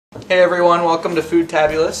Hey everyone, welcome to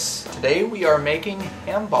Foodtabulous. Today we are making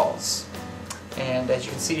ham balls. And as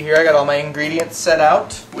you can see here, I got all my ingredients set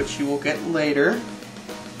out, which you will get later.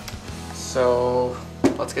 So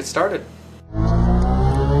let's get started.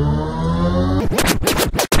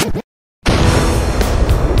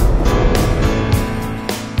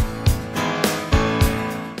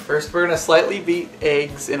 First, we're going to slightly beat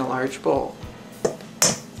eggs in a large bowl.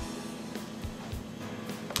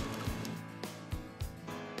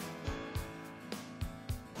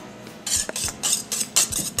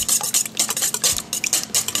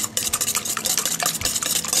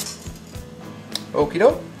 Okie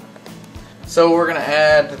doke. So we're going to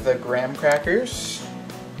add the graham crackers,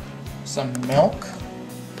 some milk,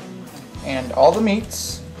 and all the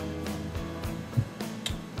meats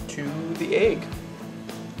to the egg.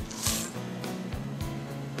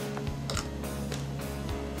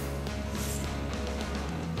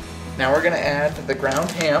 Now we're going to add the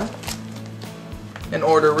ground ham. And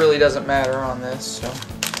order really doesn't matter on this, so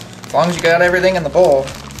as long as you got everything in the bowl.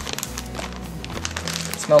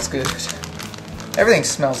 It smells good. Everything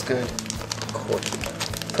smells good.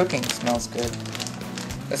 Cooking smells good.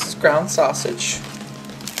 This is ground sausage.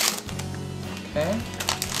 Okay.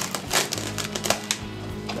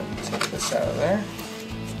 Let me take this out of there.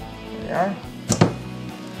 There we are.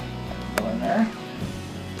 Go in there.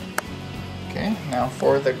 Okay, now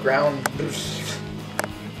for the ground beef.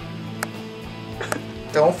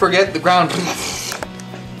 Don't forget the ground beef.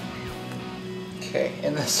 Okay,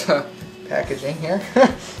 in this packaging here.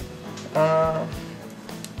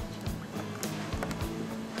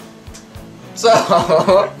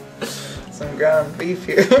 So, some ground beef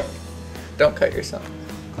here. Don't cut yourself.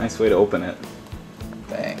 Nice way to open it.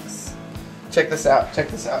 Thanks. Check this out. Check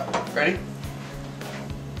this out. Ready?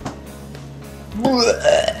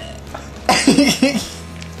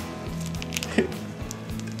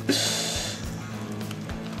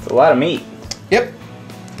 It's a lot of meat. Yep.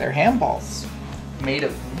 They're ham balls made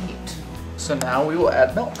of meat. So now we will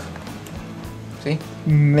add milk. See?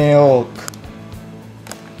 Milk.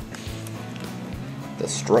 The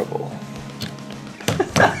struggle.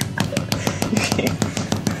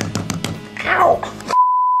 Ow!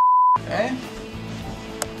 Okay.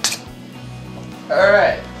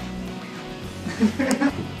 Alright.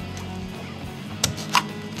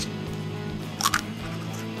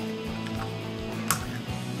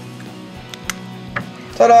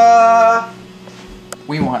 Ta-da!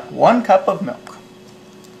 We want 1 cup of milk.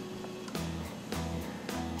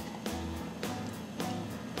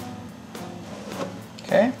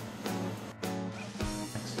 Okay.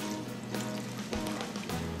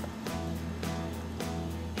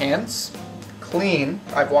 Hands, clean.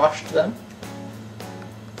 I've washed them.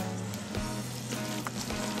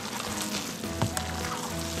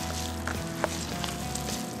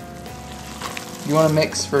 You want to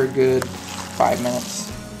mix for a good 5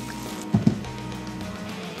 minutes.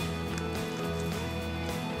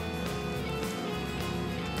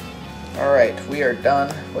 Alright, we are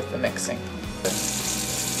done with the mixing.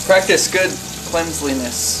 Practice good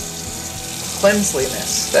cleanliness.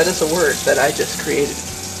 Cleanliness. That is a word that I just created.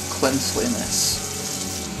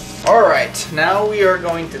 Cleanliness. Alright, now we are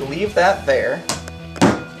going to leave that there.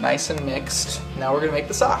 Nice and mixed. Now we're going to make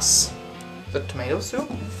the sauce. The tomato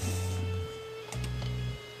soup.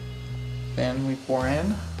 Then we pour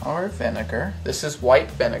in our vinegar. This is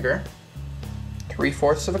white vinegar.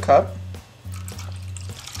 3/4 of a cup.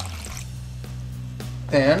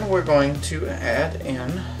 Then we're going to add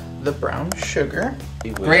in the brown sugar.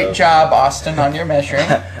 Great job, Austin, on your measuring.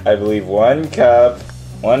 I believe 1 cup,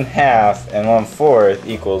 1/2, and 1/4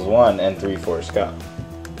 equals 1 3/4 cup.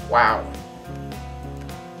 Wow.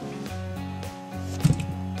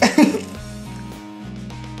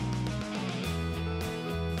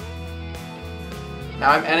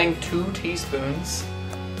 Now I'm adding 2 teaspoons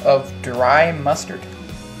of dry mustard.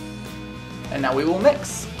 And now we will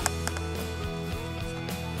mix.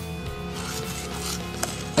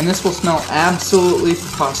 And this will smell absolutely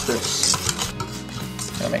preposterous.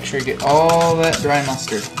 Gotta make sure you get all that dry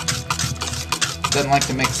mustard. Doesn't like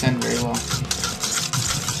to mix in very well.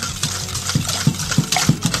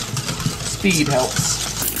 Speed helps.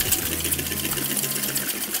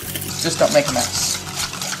 Just don't make a mess.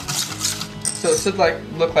 So it should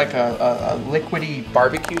look like a liquidy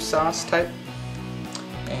barbecue sauce type.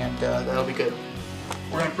 And that'll be good.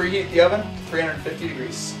 We're gonna preheat the oven to 350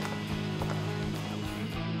 degrees.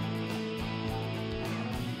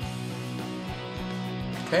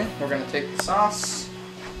 Okay, we're going to take the sauce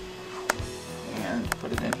and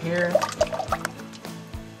put it in here.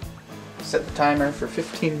 Set the timer for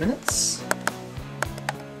 15 minutes.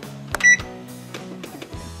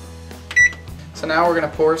 So now we're going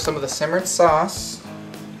to pour some of the simmered sauce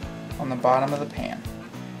on the bottom of the pan.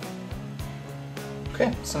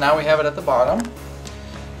 Okay, so now we have it at the bottom,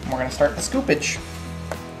 and we're going to start the scoopage.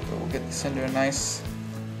 So we'll get this into a nice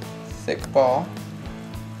thick ball.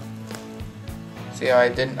 See how I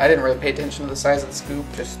didn't really pay attention to the size of the scoop,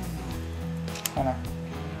 just kind of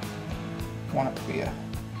want it to be a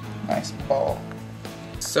nice ball.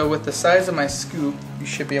 So with the size of my scoop, you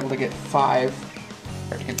should be able to get 5.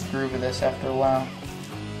 Start to get the groove of this after a while.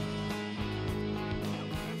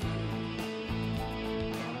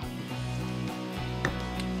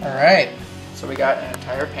 Alright, so we got an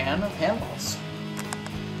entire pan of ham balls.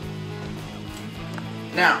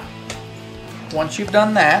 Now, once you've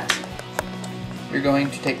done that, you're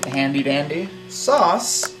going to take the handy dandy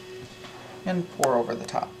sauce and pour over the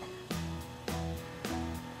top.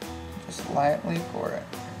 Just lightly pour it.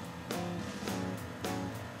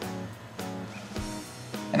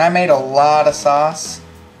 And I made a lot of sauce,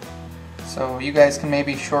 so you guys can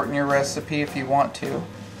maybe shorten your recipe if you want to,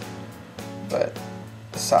 but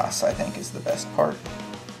the sauce, I think, is the best part.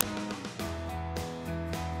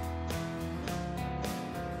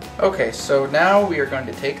 Okay, so now we are going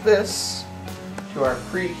to take this to our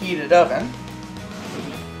preheated oven.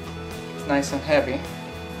 It's nice and heavy,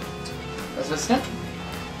 isn't it?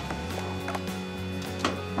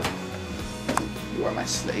 You are my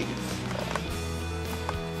slave.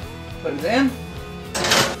 Put it in.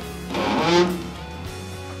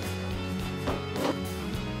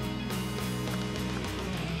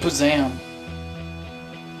 Bazam.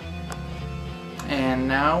 And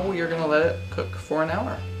now we are going to let it cook for an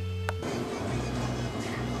hour.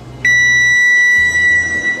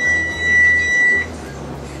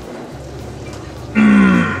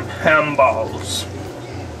 Ham balls.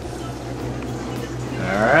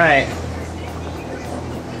 Alright.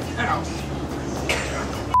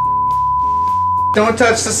 Don't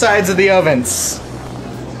touch the sides of the ovens.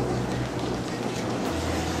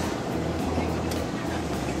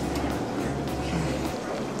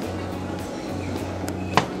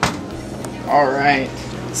 Alright,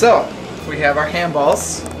 so we have our ham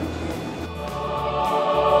balls.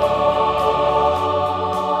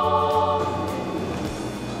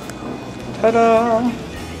 Ta-da!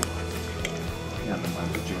 Yeah, the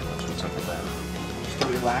mind of Janice. What's up with that? Just a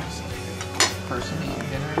relaxed person eating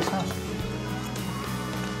dinner at his house.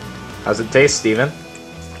 How's it taste, Steven?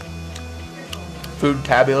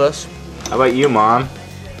 Foodtabulous. How about you, Mom?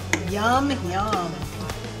 Yum, yum.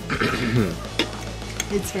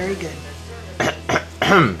 It's very good.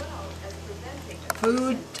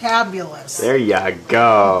 Foodtabulous. There ya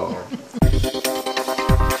go.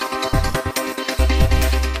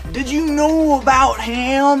 Did you know about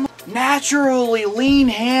ham? Naturally, lean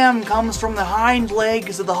ham comes from the hind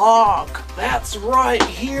legs of the hog. That's right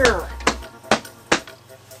here.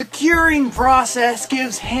 The curing process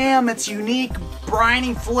gives ham its unique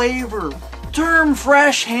briny flavor. The term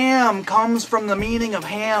fresh ham comes from the meaning of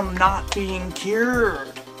ham not being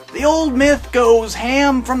cured. The old myth goes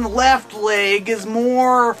ham from the left leg is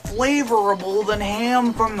more flavorable than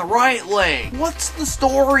ham from the right leg. What's the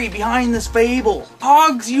story behind this fable?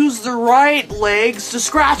 Hogs use their right legs to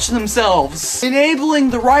scratch themselves, enabling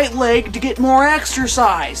the right leg to get more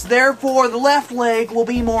exercise. Therefore, the left leg will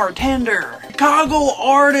be more tender. Chicago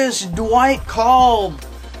artist Dwight Kolb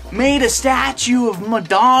made a statue of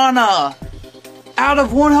Madonna out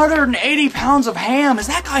of 180 pounds of ham. Is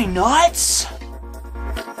that guy nuts?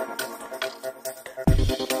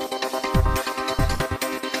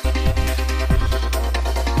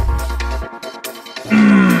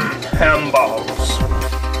 Ham balls.